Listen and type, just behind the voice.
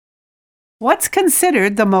What's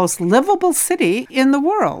considered the most livable city in the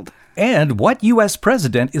world? And what U.S.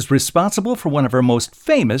 president is responsible for one of our most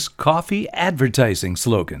famous coffee advertising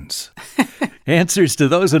slogans? Answers to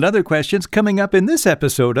those and other questions coming up in this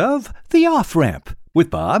episode of The Off-Ramp with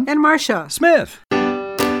Bob And Marcia Smith.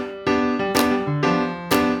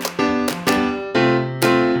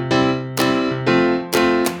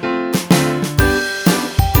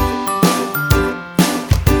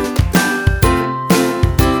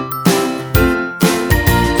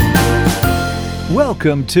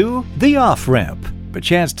 Welcome to The Off-Ramp, a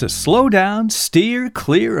chance to slow down, steer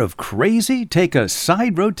clear of crazy, take a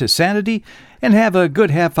side road to sanity, and have a good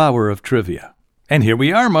half hour of trivia. And here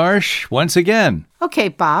we are, Marsh, once again. Okay,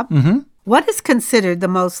 Bob. What is considered the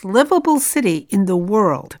most livable city in the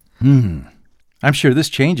world? I'm sure this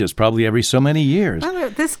changes probably every so many years. Well,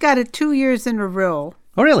 this got it 2 years in a row.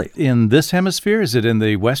 Oh, really? In this hemisphere? Is it in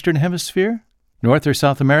the Western Hemisphere? North or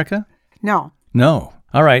South America? No. No.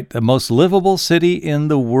 All right, the most livable city in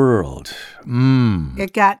the world.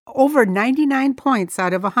 It got over 99 points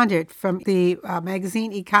out of 100 from the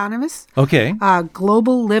magazine Economist Okay.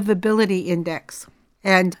 Global Livability Index.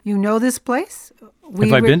 And you know this place?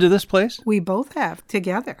 Have I been to this place? We both have,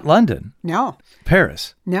 together. London. No.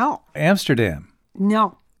 Paris. No. Amsterdam.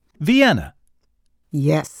 No. Vienna.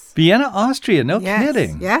 Yes. Vienna, Austria. No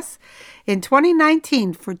kidding. Yes. In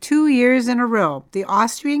 2019, for 2 years in a row, the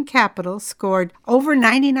Austrian capital scored over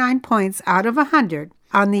 99 points out of 100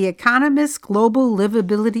 on the Economist Global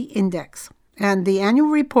Livability Index. And the annual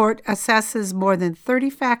report assesses more than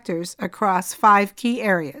 30 factors across 5 key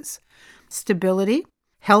areas: stability,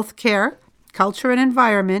 healthcare, culture and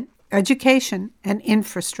environment, education, and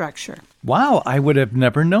infrastructure. Wow, I would have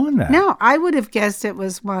never known that. No, I would have guessed it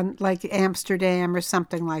was one like Amsterdam or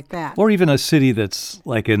something like that. Or even a city that's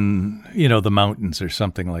like in, the mountains or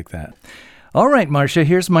something like that. All right, Marcia,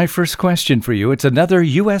 here's my first question for you. It's another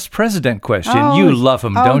U.S. president question. You love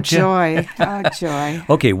them, don't you? Joy. Oh, joy.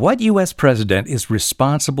 Okay, what U.S. president is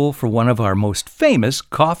responsible for one of our most famous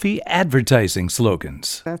coffee advertising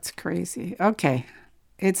slogans? That's crazy. Okay.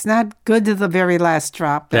 It's not good to the very last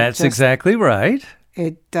drop. That's exactly right.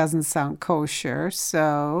 It doesn't sound kosher,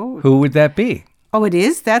 so... Who would that be? Oh, it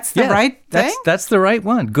is? That's the right thing? That's the right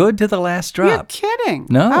one. Good to the last drop. You're kidding.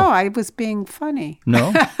 No. Oh, I was being funny.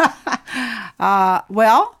 No?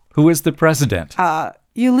 Well... Who is the president?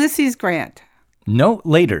 Ulysses Grant. No,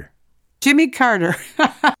 later. Jimmy Carter.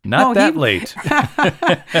 Not late.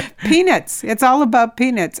 Peanuts. It's all about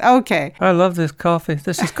peanuts. Okay. I love this coffee.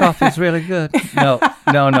 This coffee is really good. No.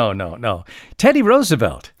 Teddy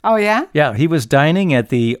Roosevelt. Oh, yeah? Yeah, he was dining at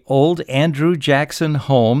the old Andrew Jackson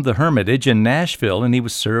home, the Hermitage in Nashville, and he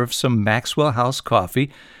was served some Maxwell House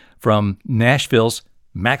coffee from Nashville's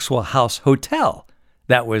Maxwell House Hotel.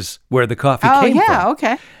 That was where the coffee came from. Oh, yeah,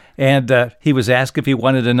 okay. And he was asked if he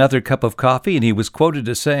wanted another cup of coffee, and he was quoted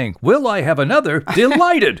as saying, "Will I have another?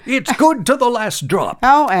 Delighted. It's good to the last drop."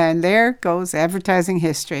 Oh, and there goes advertising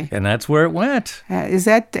history. And that's where it went. Is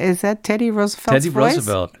that Teddy Roosevelt's voice?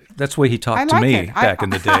 Roosevelt. That's the way he talked to me back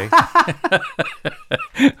in the day.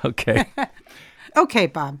 Okay. Okay,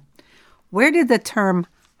 Bob. Where did the term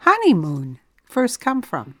honeymoon first come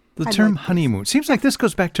from? The term honeymoon. Seems like this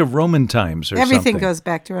goes back to Roman times or something. Everything goes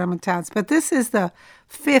back to Roman times, but this is the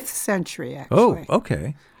 5th century, actually. Oh,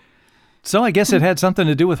 okay. So I guess it had something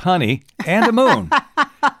to do with honey and a moon.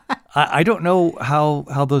 I don't know how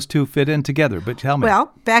those two fit in together, but tell me.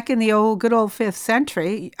 Well, back in the good old 5th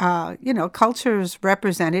century, cultures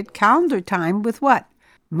represented calendar time with what?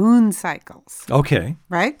 Moon cycles. Okay.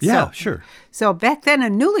 Right? Yeah, sure. So back then, a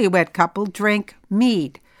newlywed couple drank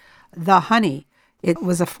mead, the honey. It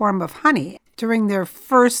was a form of honey during their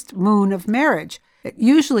first moon of marriage. It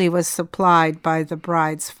usually was supplied by the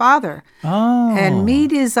bride's father. Oh. And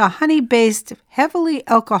mead is a honey-based, heavily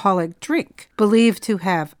alcoholic drink believed to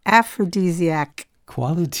have aphrodisiac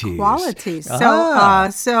qualities.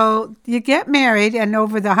 So you get married, and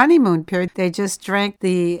over the honeymoon period, they just drank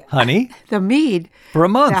the mead for a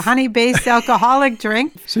month. The honey-based alcoholic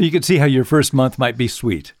drink. So you can see how your first month might be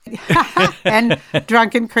sweet. And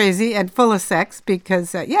drunk and crazy and full of sex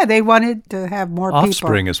because, they wanted to have more people.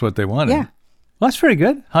 Offspring is what they wanted. Yeah. Well, that's very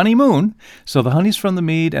good. Honeymoon. So the honey's from the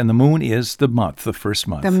mead, and the moon is the month, the first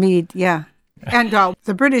month. The mead, yeah. And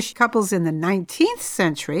the British couples in the 19th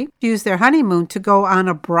century used their honeymoon to go on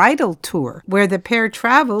a bridal tour where the pair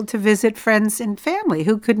traveled to visit friends and family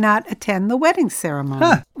who could not attend the wedding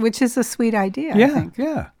ceremony, which is a sweet idea, I think.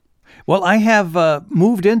 Yeah. Well, I have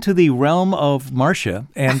moved into the realm of Marcia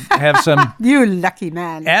and have some you lucky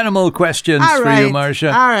man. Animal questions for you,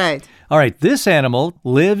 Marcia. All right. This animal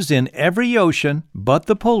lives in every ocean but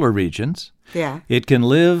the polar regions. Yeah. It can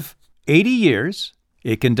live 80 years.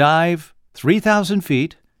 It can dive 3,000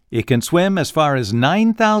 feet. It can swim as far as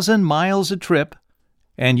 9,000 miles a trip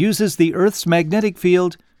and uses the Earth's magnetic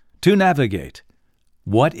field to navigate.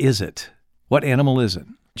 What is it? What animal is it?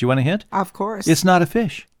 Do you want a hint? Of course. It's not a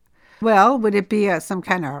fish. Well, would it be some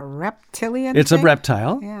kind of reptilian It's thing? a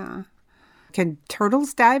reptile. Yeah. Can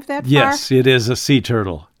turtles dive that far? Yes, it is a sea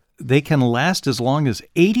turtle. They can last as long as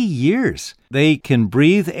 80 years. They can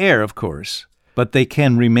breathe air, of course, but they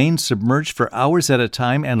can remain submerged for hours at a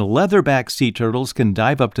time, and leatherback sea turtles can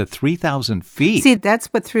dive up to 3,000 feet. See, that's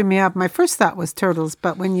what threw me off. My first thought was turtles,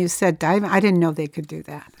 but when you said diving, I didn't know they could do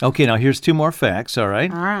that. Okay, now here's 2 more facts, all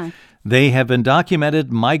right? All right. They have been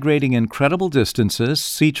documented migrating incredible distances.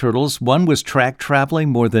 Sea turtles, one was tracked traveling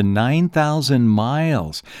more than 9,000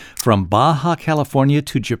 miles from Baja, California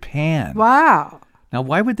to Japan. Wow. Now,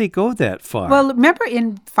 why would they go that far? Well, remember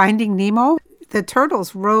in Finding Nemo, the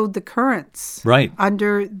turtles rode the currents. Right.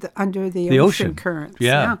 Under the ocean currents.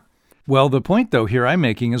 Yeah. Well, the point, though, here I'm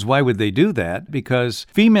making is why would they do that? Because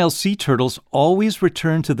female sea turtles always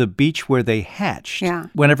return to the beach where they hatched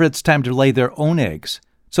whenever it's time to lay their own eggs.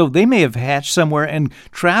 So they may have hatched somewhere and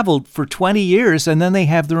traveled for 20 years, and then they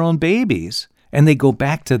have their own babies, and they go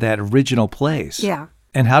back to that original place. Yeah.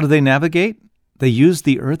 And how do they navigate? They use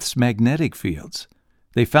the Earth's magnetic fields.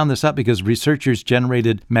 They found this out because researchers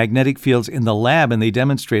generated magnetic fields in the lab, and they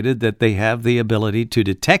demonstrated that they have the ability to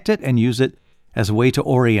detect it and use it as a way to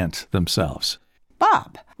orient themselves.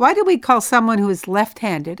 Bob, why do we call someone who is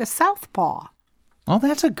left-handed a southpaw? Oh,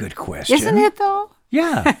 that's a good question. Isn't it, though?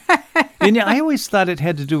 Yeah. And I always thought it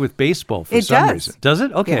had to do with baseball for some reason. Does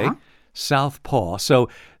it? Okay. Yeah. Southpaw. So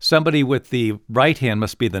somebody with the right hand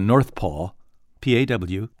must be the North Paw.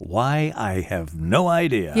 P-A-W. Why? I have no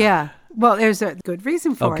idea. Yeah. Well, there's a good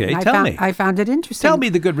reason for it. Okay, tell me. I found it interesting. Tell me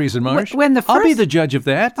the good reason, Marsh. I'll be the judge of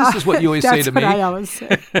that. This is what you always say to me. That's what I always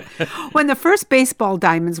say. When the first baseball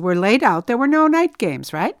diamonds were laid out, there were no night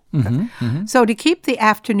games, right? Mm-hmm. So to keep the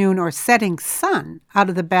afternoon or setting sun out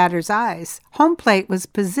of the batter's eyes, home plate was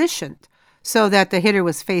positioned so that the hitter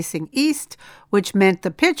was facing east, which meant the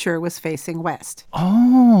pitcher was facing west.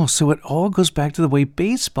 Oh, so it all goes back to the way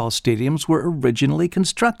baseball stadiums were originally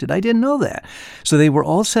constructed. I didn't know that. So they were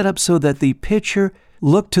all set up so that the pitcher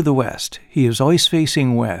looked to the west. He is always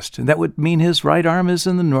facing west. And that would mean his right arm is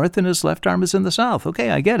in the north and his left arm is in the south. Okay,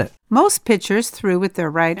 I get it. Most pitchers threw with their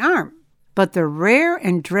right arm, but the rare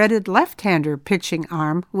and dreaded left-hander pitching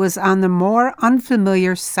arm was on the more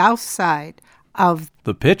unfamiliar south side of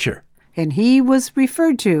the pitcher. And he was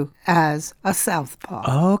referred to as a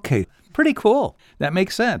southpaw. Okay, pretty cool. That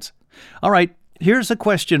makes sense. All right, here's a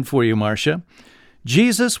question for you, Marcia.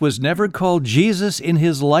 Jesus was never called Jesus in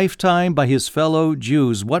his lifetime by his fellow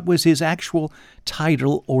Jews. What was his actual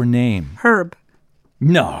title or name? Herb.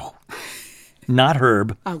 No, not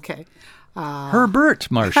Herb. Okay.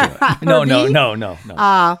 Herbert, Marcia.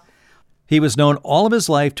 No. He was known all of his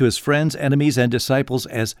life to his friends, enemies, and disciples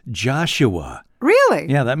as Joshua. Really?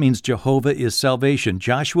 Yeah, that means Jehovah is salvation.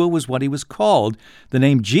 Joshua was what he was called. The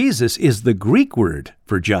name Jesus is the Greek word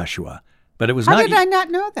for Joshua. But it was How did I not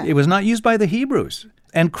know that? It was not used by the Hebrews.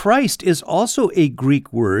 And Christ is also a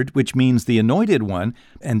Greek word, which means the anointed one,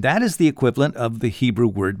 and that is the equivalent of the Hebrew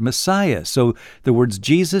word Messiah. So the words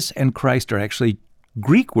Jesus and Christ are actually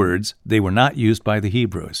Greek words. They were not used by the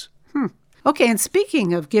Hebrews. Okay, and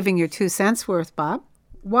speaking of giving your 2 cents worth, Bob,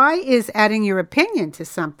 why is adding your opinion to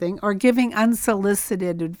something or giving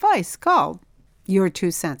unsolicited advice called your 2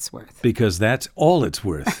 cents worth? Because that's all it's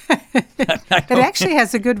worth. It actually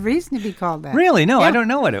has a good reason to be called that. Really? No, yeah. I don't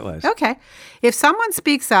know what it was. Okay. If someone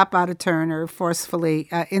speaks up out of turn or forcefully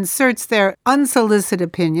inserts their unsolicited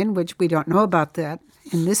opinion, which we don't know about that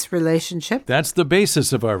in this relationship. That's the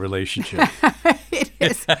basis of our relationship. It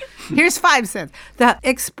is. Here's 5 cents. The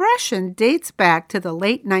expression dates back to the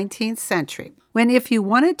late 19th century, when if you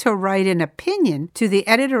wanted to write an opinion to the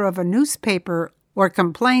editor of a newspaper or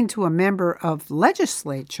complain to a member of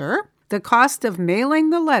legislature, the cost of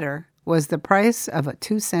mailing the letter was the price of a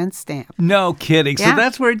 2-cent stamp. No kidding. Yeah. So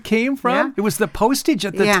that's where it came from? Yeah. It was the postage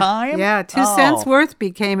at the time? Yeah, 2 cents worth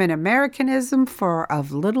became an Americanism for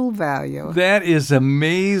of little value. That is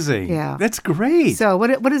amazing. Yeah. That's great. So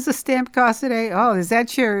what does a stamp cost today? Oh, is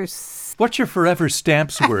that your... What's your forever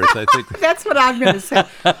stamps worth, I think? That's what I'm going to say.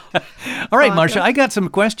 All right, Marcia, I got some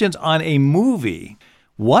questions on a movie.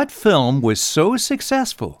 What film was so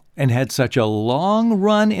successful and had such a long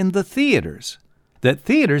run in the theaters that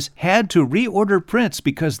theaters had to reorder prints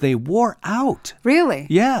because they wore out? Really?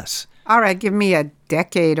 Yes. All right, give me a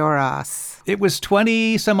decade or a... It was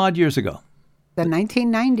 20 some odd years ago. The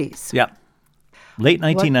 1990s. Yeah. Late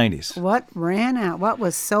 1990s. What ran out? What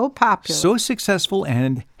was so popular? So successful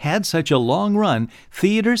and had such a long run,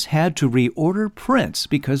 theaters had to reorder prints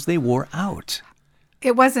because they wore out.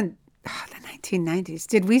 It wasn't the 1990s.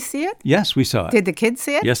 Did we see it? Yes, we saw it. Did the kids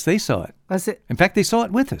see it? Yes, they saw it. Was it? In fact, they saw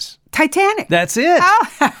it with us. Titanic. That's it.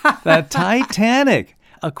 Oh. The Titanic.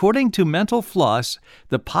 According to Mental Floss,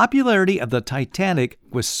 the popularity of the Titanic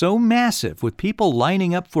was so massive, with people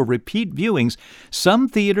lining up for repeat viewings, some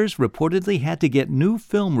theaters reportedly had to get new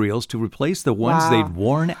film reels to replace the ones they'd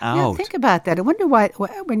worn out. Yeah, think about that. I wonder why,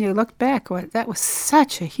 when you look back, that was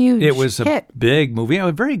such a huge hit. It was a big movie,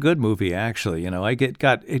 a very good movie, actually.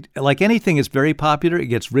 Like anything is very popular, it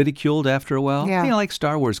gets ridiculed after a while. Yeah. Like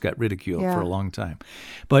Star Wars got ridiculed for a long time.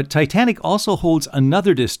 But Titanic also holds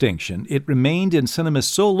another distinction. It remained in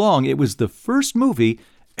cinemas so long, it was the first movie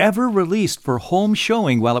ever released for home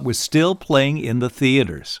showing while it was still playing in the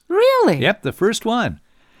theaters. Really? Yep, the first one.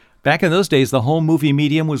 Back in those days, the home movie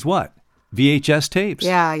medium was what? VHS tapes.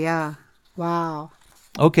 Yeah. Wow.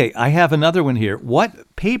 Okay, I have another one here.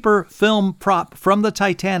 What paper film prop from the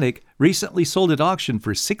Titanic recently sold at auction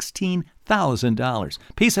for $16,000?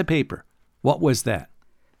 Piece of paper. What was that?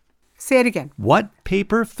 Say it again. What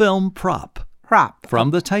paper film prop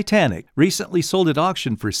from the Titanic recently sold at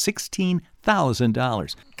auction for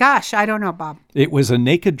 $16,000? Gosh, I don't know, Bob. It was a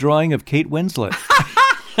naked drawing of Kate Winslet.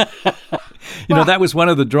 That was one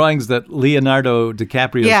of the drawings that Leonardo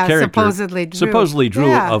DiCaprio's character supposedly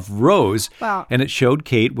drew of Rose. Wow. And it showed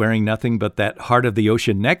Kate wearing nothing but that Heart of the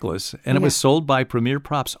Ocean necklace. And it was sold by Premier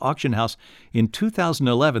Props Auction House in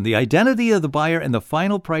 2011. The identity of the buyer and the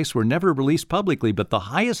final price were never released publicly, but the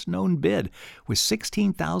highest known bid was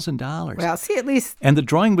 $16,000. Well, see, at least... And the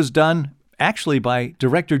drawing was done actually by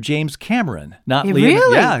director James Cameron, not Really?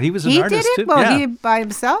 Yeah, he was an artist too. Well, he by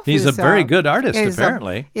himself. He's a very good artist,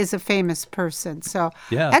 apparently. Is a famous person. So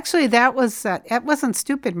yeah. Actually, that wasn't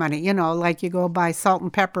stupid money. Like you go buy salt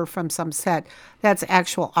and pepper from some set. That's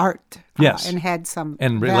actual art. Yes, and had some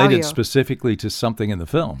and related specifically to something in the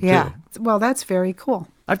film. Yeah. Too. Well, that's very cool.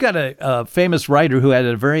 I've got a famous writer who had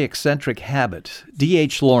a very eccentric habit.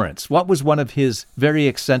 D.H. Lawrence. What was one of his very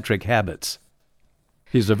eccentric habits?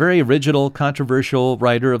 He's a very original, controversial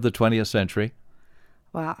writer of the 20th century.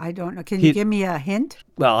 Well, I don't know. Can you give me a hint?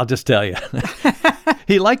 Well, I'll just tell you.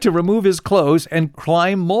 He liked to remove his clothes and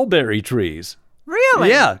climb mulberry trees. Really?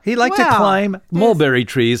 Yeah, he liked to climb mulberry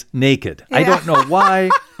trees naked. Yeah. I don't know why,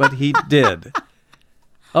 but he did.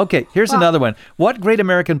 Okay, here's another one. What great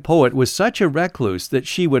American poet was such a recluse that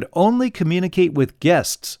she would only communicate with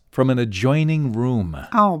guests from an adjoining room?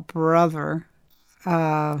 Oh, brother.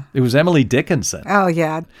 It was Emily Dickinson. Oh,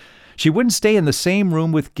 yeah. She wouldn't stay in the same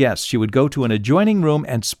room with guests. She would go to an adjoining room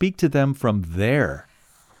and speak to them from there.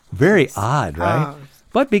 Very odd, right?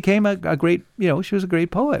 But became a great, she was a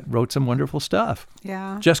great poet, wrote some wonderful stuff.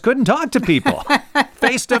 Yeah. Just couldn't talk to people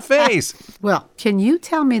face to face. Well, can you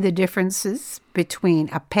tell me the differences between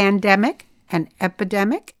a pandemic, an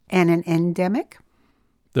epidemic, and an endemic?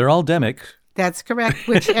 They're all demic. That's correct.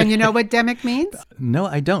 And you know what demic means? No,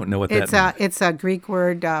 I don't know what that means. It's a Greek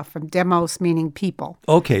word from demos, meaning people.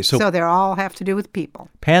 Okay, so they all have to do with people.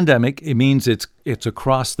 Pandemic, it means it's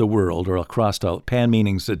across the world or across pan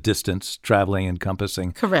meaning's a distance, traveling,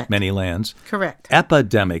 encompassing many lands. Correct.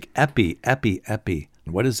 Epidemic, epi.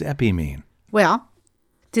 What does epi mean? Well,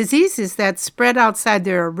 diseases that spread outside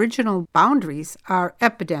their original boundaries are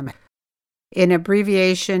epidemic. An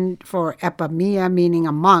abbreviation for epidemia, meaning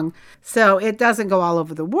among. So it doesn't go all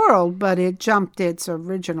over the world, but it jumped its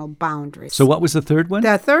original boundaries. So what was the third one?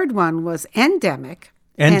 The third one was endemic.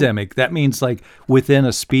 Endemic. That means like within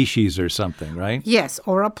a species or something, right? Yes,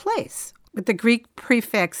 or a place. With the Greek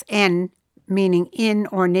prefix en, meaning in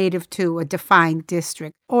or native to a defined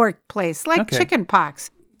district or place, like chicken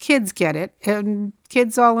pox. Kids get it, and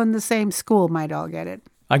kids all in the same school might all get it.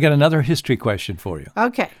 I got another history question for you.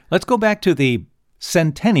 Okay. Let's go back to the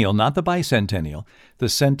centennial, not the bicentennial, the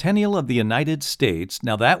centennial of the United States.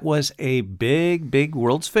 Now, that was a big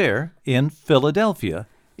World's Fair in Philadelphia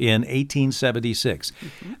in 1876.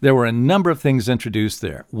 Mm-hmm. There were a number of things introduced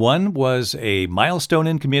there. One was a milestone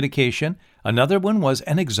in communication. Another one was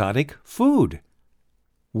an exotic food.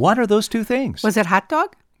 What are those two things? Was it hot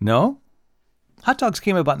dog? No. Hot dogs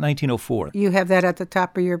came about 1904. You have that at the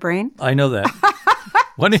top of your brain? I know that.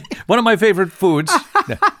 One of my favorite foods.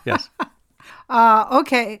 Yes.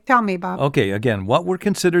 Okay. Tell me, Bob. Okay. Again, what were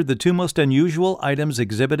considered the two most unusual items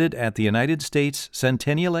exhibited at the United States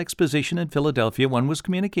Centennial Exposition in Philadelphia? One was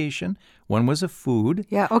communication. One was a food.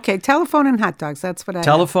 Yeah. Okay. Telephone and hot dogs. That's what I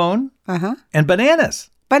Telephone. have. And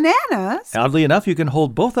bananas. Bananas? Oddly enough, you can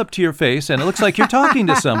hold both up to your face, and it looks like you're talking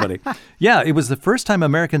to somebody. Yeah, it was the first time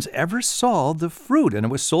Americans ever saw the fruit, and it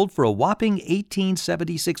was sold for a whopping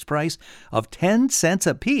 1876 price of 10 cents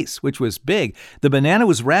a piece, which was big. The banana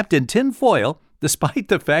was wrapped in tin foil, despite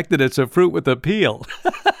the fact that it's a fruit with a peel.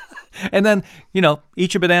 And then,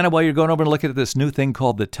 eat your banana while you're going over and looking at this new thing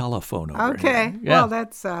called the telephone over here. Yeah. Well,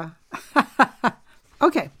 that's...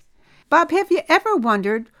 Okay. Bob, have you ever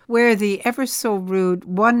wondered where the ever-so-rude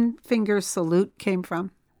one-finger salute came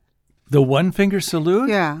from? The one-finger salute?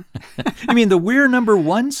 Yeah. You mean the we're number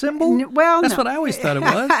one symbol? That's no. what I always thought it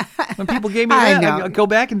was. When people gave me that, I'd go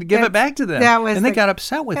back and give it back to them. And they got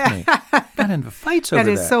upset with me. Got into fights over that.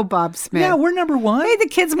 That is so Bob Smith. Yeah, we're number one. Hey, the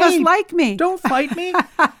kids must like me. Don't fight me.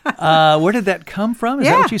 Where did that come from? Is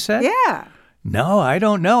that what you said? Yeah. No, I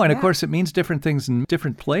don't know. And of course, it means different things in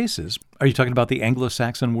different places. Are you talking about the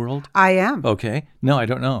Anglo-Saxon world? I am. Okay. No, I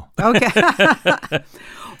don't know. Okay.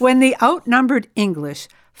 When the outnumbered English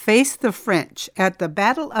faced the French at the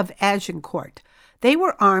Battle of Agincourt, they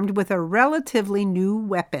were armed with a relatively new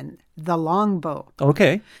weapon, the longbow.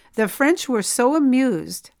 Okay. The French were so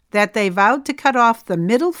amused that they vowed to cut off the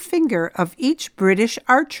middle finger of each British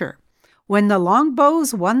archer. When the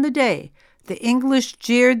longbows won the day, the English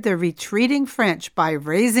jeered the retreating French by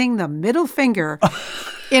raising the middle finger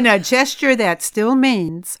in a gesture that still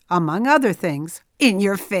means, among other things, in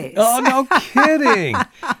your face. Oh, no kidding.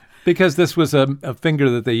 Because this was a finger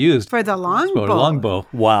that they used. For the longbow. Longbow.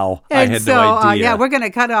 Wow. And I had no idea. We're going to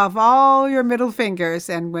cut off all your middle fingers.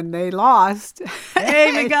 And when they lost...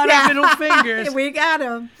 Hey, we got our middle fingers. We got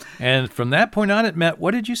them. And from that point on, it meant,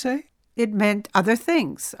 what did you say? It meant other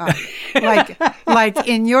things, like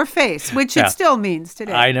in your face, which it still means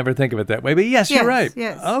today. I never think of it that way, but yes, you're right.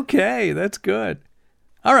 Yes. Okay, that's good.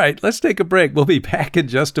 All right, let's take a break. We'll be back in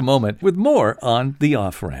just a moment with more on The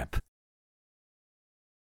Off-Ramp.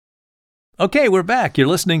 Okay, we're back. You're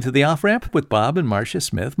listening to The Off-Ramp with Bob and Marcia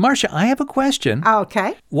Smith. Marcia, I have a question.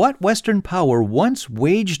 Okay. What Western power once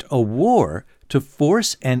waged a war to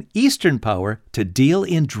force an Eastern power to deal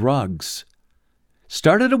in drugs?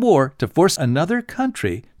 Started a war to force another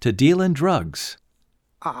country to deal in drugs?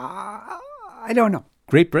 I don't know.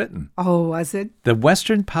 Great Britain. Oh, was it? The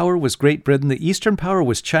Western power was Great Britain. The Eastern power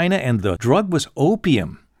was China, and the drug was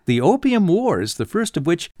opium. The Opium Wars, the first of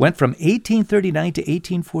which went from 1839 to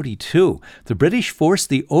 1842. The British forced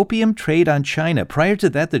the opium trade on China. Prior to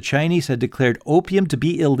that, the Chinese had declared opium to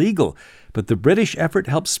be illegal, but the British effort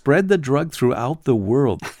helped spread the drug throughout the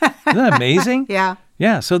world. Isn't that amazing? Yeah.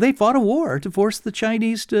 Yeah, so they fought a war to force the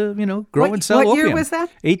Chinese to, grow and sell opium. What year was that?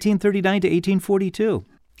 1839 to 1842.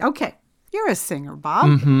 Okay. You're a singer, Bob.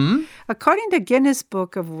 Mm-hmm. According to Guinness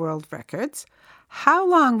Book of World Records, how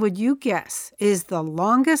long would you guess is the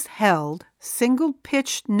longest held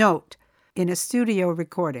single-pitched note in a studio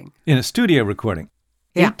recording? In a studio recording?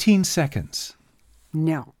 Yeah. 18 seconds.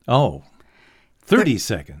 No. Oh, 30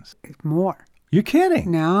 seconds. More. You're kidding?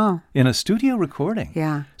 No. In a studio recording?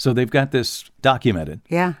 Yeah. So they've got this documented?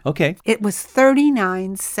 Yeah. Okay. It was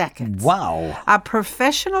 39 seconds. Wow. A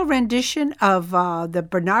professional rendition of the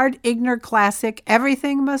Bernard Igner classic,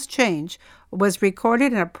 Everything Must Change, was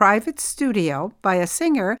recorded in a private studio by a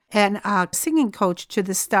singer and a singing coach to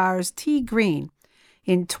the stars T. Green.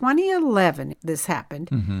 In 2011, this happened,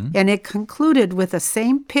 and it concluded with the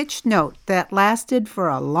same pitch note that lasted for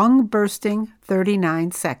a lung-bursting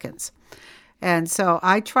 39 seconds. And so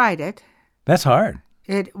I tried it. That's hard.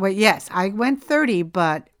 Yes, I went 30,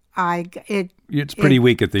 but it's pretty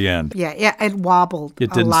weak at the end. Yeah, it wobbled.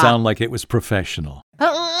 It didn't sound like it was professional.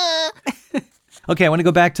 Okay, I want to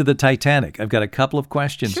go back to the Titanic. I've got a couple of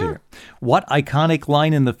questions here. What iconic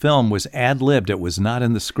line in the film was ad-libbed? It was not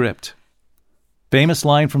in the script. Famous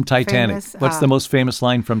line from Titanic. What's the most famous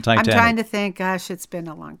line from Titanic? I'm trying to think. Gosh, it's been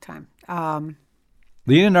a long time.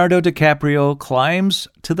 Leonardo DiCaprio climbs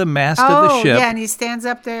to the mast of the ship. Oh, yeah, and he stands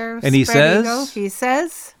up there. And he says? He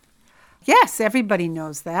says, yes, everybody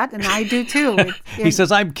knows that, and I do too. He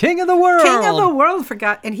says, I'm king of the world. King of the world,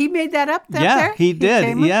 and he made that up there? Yeah, he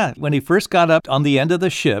did. Yeah, when he first got up on the end of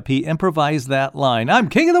the ship, he improvised that line, I'm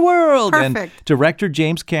king of the world. Perfect. And director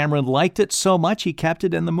James Cameron liked it so much, he kept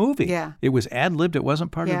it in the movie. Yeah. It was ad-libbed. It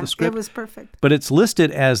wasn't part of the script. It was perfect. But it's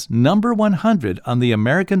listed as number 100 on the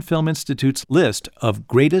American Film Institute's list of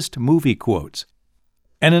greatest movie quotes.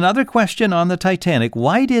 And another question on the Titanic,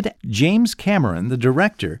 why did James Cameron, the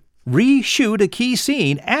director, reshoot a key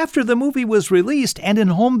scene after the movie was released and in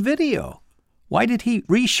home video? Why did he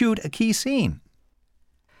reshoot a key scene?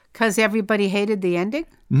 Because everybody hated the ending?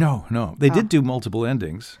 No. They did do multiple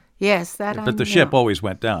endings. Yes, that I But the knew. ship always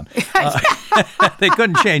went down. They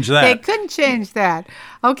couldn't change that. They couldn't change that.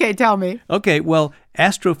 Okay, tell me. Okay, well,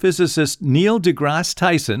 astrophysicist Neil deGrasse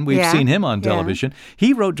Tyson, we've seen him on television.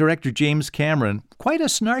 He wrote director James Cameron quite a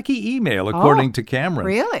snarky email, according to Cameron.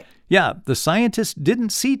 Really? Yeah, the scientist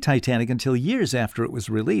didn't see Titanic until years after it was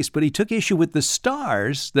released, but he took issue with the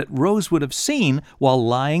stars that Rose would have seen while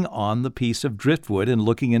lying on the piece of driftwood and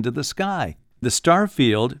looking into the sky. The star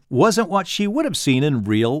field wasn't what she would have seen in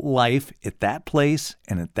real life at that place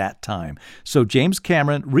and at that time. So James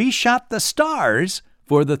Cameron reshot the stars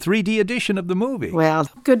for the 3D edition of the movie. Well,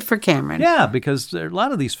 good for Cameron. Yeah, because a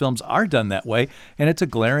lot of these films are done that way, and it's a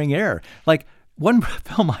glaring error. Like one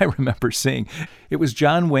film I remember seeing, it was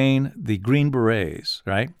John Wayne, The Green Berets,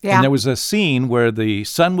 right? Yeah. And there was a scene where the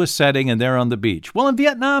sun was setting and they're on the beach. Well, in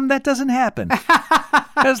Vietnam, that doesn't happen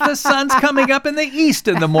because the sun's coming up in the east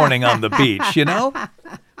in the morning on the beach, you know?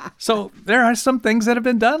 So there are some things that have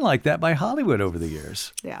been done like that by Hollywood over the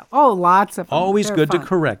years. Yeah. Oh, lots of them. Always They're good fun. to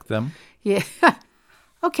correct them. Yeah.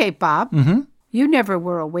 Okay, Bob. Mm-hmm. You never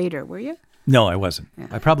were a waiter, were you? No, I wasn't. Yeah.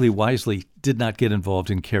 I probably wisely did not get involved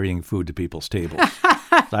in carrying food to people's tables.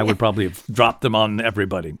 I would probably have dropped them on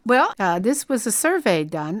everybody. Well, this was a survey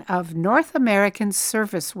done of North American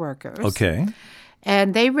service workers. Okay.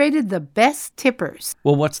 And they rated the best tippers.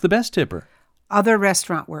 Well, what's the best tipper? Other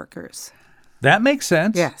restaurant workers. That makes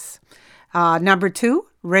sense. Yes. Number 2,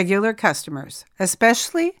 regular customers,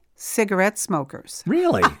 especially cigarette smokers.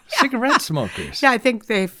 Really? Cigarette smokers? Yeah, I think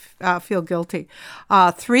they feel guilty.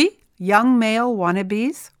 3, young male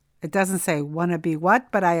wannabes. It doesn't say wannabe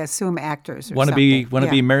what, but I assume actors or something. Want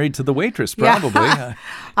to be married to the waitress, probably. Yeah.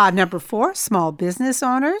 Number 4, small business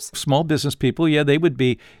owners. Small business people, yeah, they would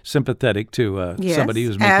be sympathetic to somebody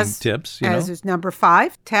who's making tips. As is number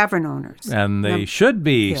 5, tavern owners. And they should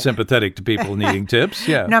be sympathetic to people needing tips,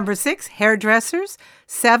 yeah. Number 6, hairdressers.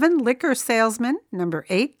 7, liquor salesmen. Number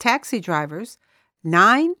 8, taxi drivers.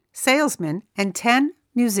 9, salesmen. And 10,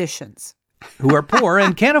 musicians. Who are poor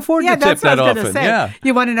and can't afford to tip that often. Say. Yeah.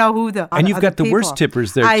 You want to know who the And you've other got the people. worst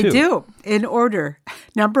tippers there, I too. do, in order.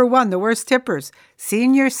 Number 1, the worst tippers,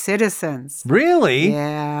 senior citizens. Really?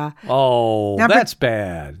 Yeah. Oh, that's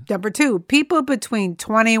bad. Number 2, people between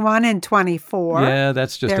 21 and 24. Yeah,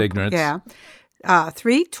 that's just ignorance. Yeah.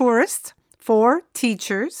 3, tourists. 4,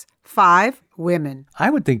 teachers. 5, women. I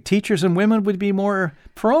would think teachers and women would be more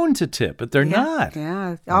prone to tip, but they're not.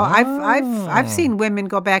 Yeah. Oh, I've seen women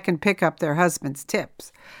go back and pick up their husband's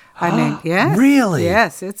tips. I mean, yes. Really?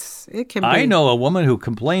 Yes, it can be. I know a woman who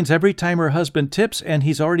complains every time her husband tips and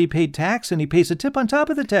he's already paid tax and he pays a tip on top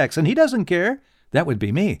of the tax and he doesn't care. That would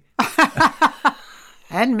be me.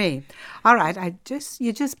 And me. All right.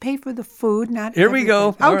 You just pay for the food, not Here we go.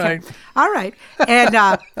 Okay. All right. All right.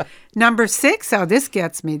 And number 6, this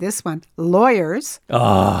gets me, this one. Lawyers.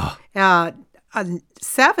 Oh.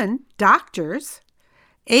 7, doctors.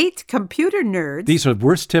 8, computer nerds. These are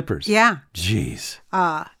worst tippers. Yeah. Jeez.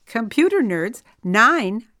 Computer nerds.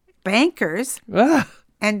 9, bankers. Ah.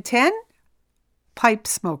 And 10, pipe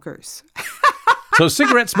smokers. So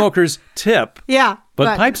cigarette smokers tip. Yeah.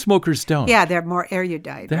 But pipe smokers don't. Yeah, they're more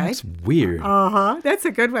erudite, That's right? weird. That's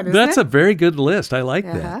a good one, isn't That's it? a very good list. I like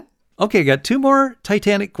that. Okay, got 2 more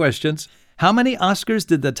Titanic questions. How many Oscars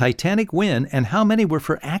did the Titanic win and how many were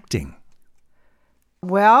for acting?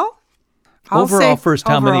 Well, I'll overall say first,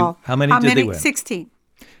 overall. how many did they win? 16.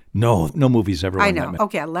 No movies ever won I that know. many.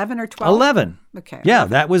 Okay, 11 or 12? 11. Okay. Yeah,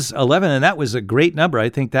 that was 11, and that was a great number. I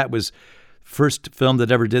think that was first film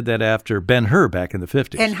that ever did that after Ben-Hur back in the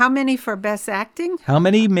 50s. And how many for best acting? How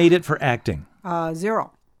many made it for acting?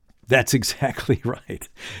 0. That's exactly right.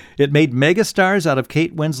 It made megastars out of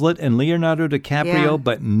Kate Winslet and Leonardo DiCaprio,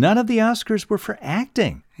 but none of the Oscars were for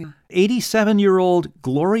acting. 87-year-old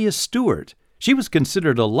Gloria Stewart, she was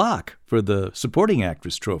considered a lock for the supporting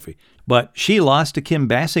actress trophy, but she lost to Kim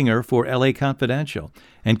Basinger for L.A. Confidential,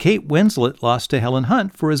 and Kate Winslet lost to Helen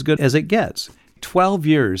Hunt for As Good as It Gets. 12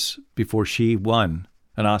 years before she won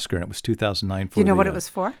an Oscar, and it was 2009 for Do you know what it was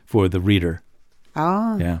for? For The Reader.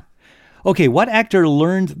 Oh. Yeah. Okay, what actor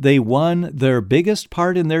learned they won their biggest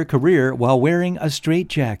part in their career while wearing a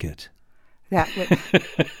straitjacket?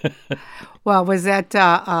 Well, was that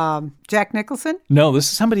Jack Nicholson? No, this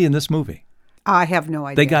is somebody in this movie. I have no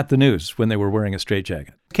idea. They got the news when they were wearing a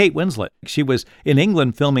straitjacket. Kate Winslet, she was in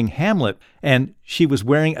England filming Hamlet, and she was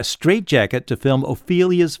wearing a straitjacket to film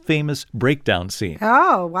Ophelia's famous breakdown scene.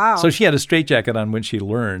 Oh, wow. So she had a straitjacket on when she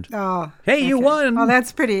learned. Oh, hey, you won. Well,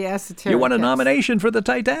 that's pretty esoteric. You won a nomination for the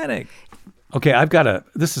Titanic. Okay,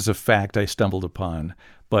 this is a fact I stumbled upon.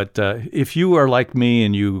 But if you are like me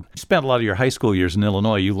and you spent a lot of your high school years in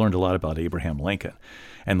Illinois, you learned a lot about Abraham Lincoln.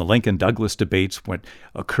 And the Lincoln-Douglas debates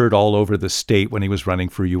occurred all over the state when he was running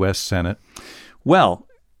for U.S. Senate. Well,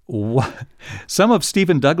 some of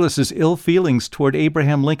Stephen Douglas's ill feelings toward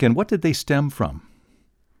Abraham Lincoln, what did they stem from?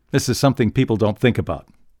 This is something people don't think about.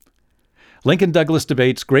 Lincoln-Douglas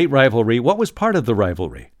debates, great rivalry. What was part of the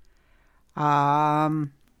rivalry?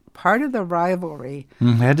 Part of the rivalry.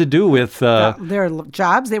 It had to do with... their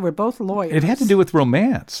jobs. They were both lawyers. It had to do with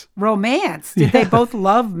romance. Romance? Did they both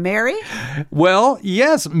love Mary? Well,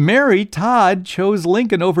 yes. Mary Todd chose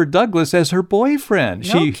Lincoln over Douglas as her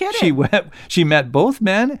boyfriend. No kidding. She met both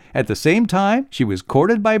men at the same time. She was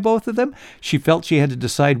courted by both of them. She felt she had to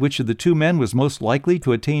decide which of the two men was most likely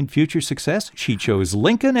to attain future success. She chose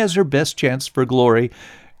Lincoln as her best chance for glory.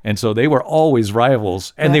 And so they were always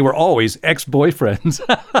rivals, and they were always ex-boyfriends.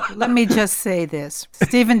 Let me just say this.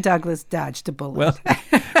 Stephen Douglas dodged a bullet. Well,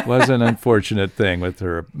 it was an unfortunate thing with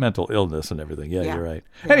her mental illness and everything. Yeah, you're right.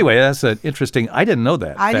 Yeah. Anyway, that's interesting. I didn't know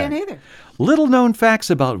that. I didn't either. Little-known facts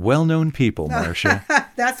about well-known people, Marcia.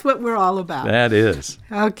 That's what we're all about. That is.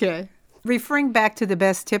 Okay. Referring back to the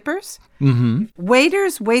best tippers,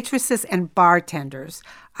 waiters, waitresses, and bartenders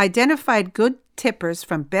identified good tippers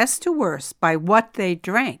from best to worst by what they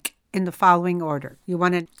drank in the following order. You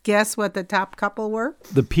want to guess what the top couple were?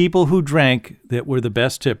 The people who drank that were the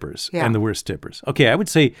best tippers and the worst tippers. Okay, I would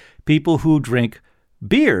say people who drink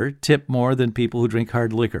beer tip more than people who drink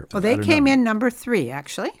hard liquor. Well, they came in number 3,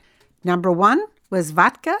 actually. Number 1 was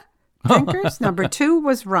vodka drinkers. Number 2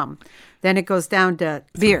 was rum. Then it goes down to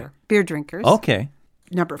beer drinkers. Okay.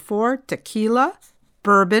 Number 4, tequila,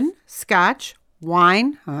 bourbon, scotch,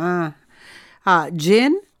 wine,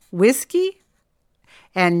 gin, whiskey.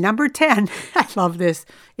 And number 10, I love this,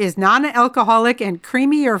 is non-alcoholic and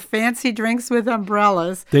creamy or fancy drinks with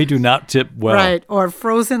umbrellas. They do not tip well. Right, or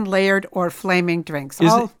frozen, layered, or flaming drinks.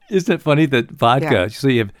 Isn't it funny that vodka, so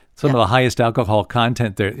you have some of the highest alcohol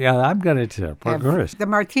content there. Yeah, I'm going to tip. Of course. The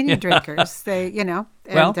martini drinkers, they.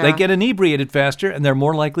 Well, they get inebriated faster, and they're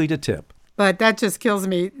more likely to tip. But that just kills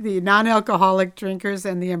me. The non-alcoholic drinkers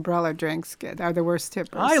and the umbrella drinks are the worst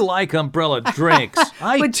tippers. I like umbrella drinks.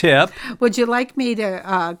 Tip. Would you like me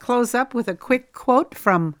to close up with a quick quote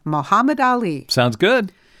from Muhammad Ali? Sounds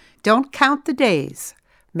good. Don't count the days.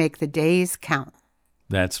 Make the days count.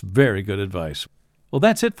 That's very good advice. Well,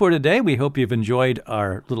 that's it for today. We hope you've enjoyed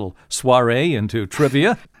our little soiree into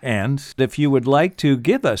trivia. And if you would like to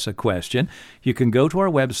give us a question, you can go to our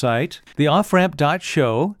website,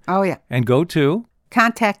 theofframp.show. Oh, yeah. And go to...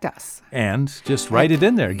 Contact us. And just write it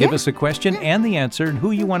in there. Give us a question and the answer and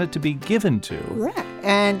who you want it to be given to. Yeah.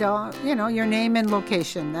 And, your name and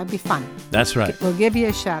location. That'd be fun. That's right. We'll give you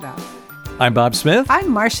a shout out. I'm Bob Smith. I'm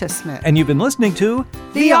Marcia Smith. And you've been listening to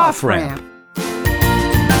The Off-Ramp.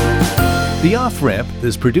 The Off-Ramp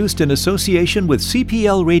is produced in association with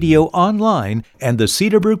CPL Radio Online and the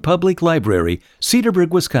Cedarbrook Public Library, Cedarburg,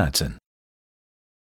 Wisconsin.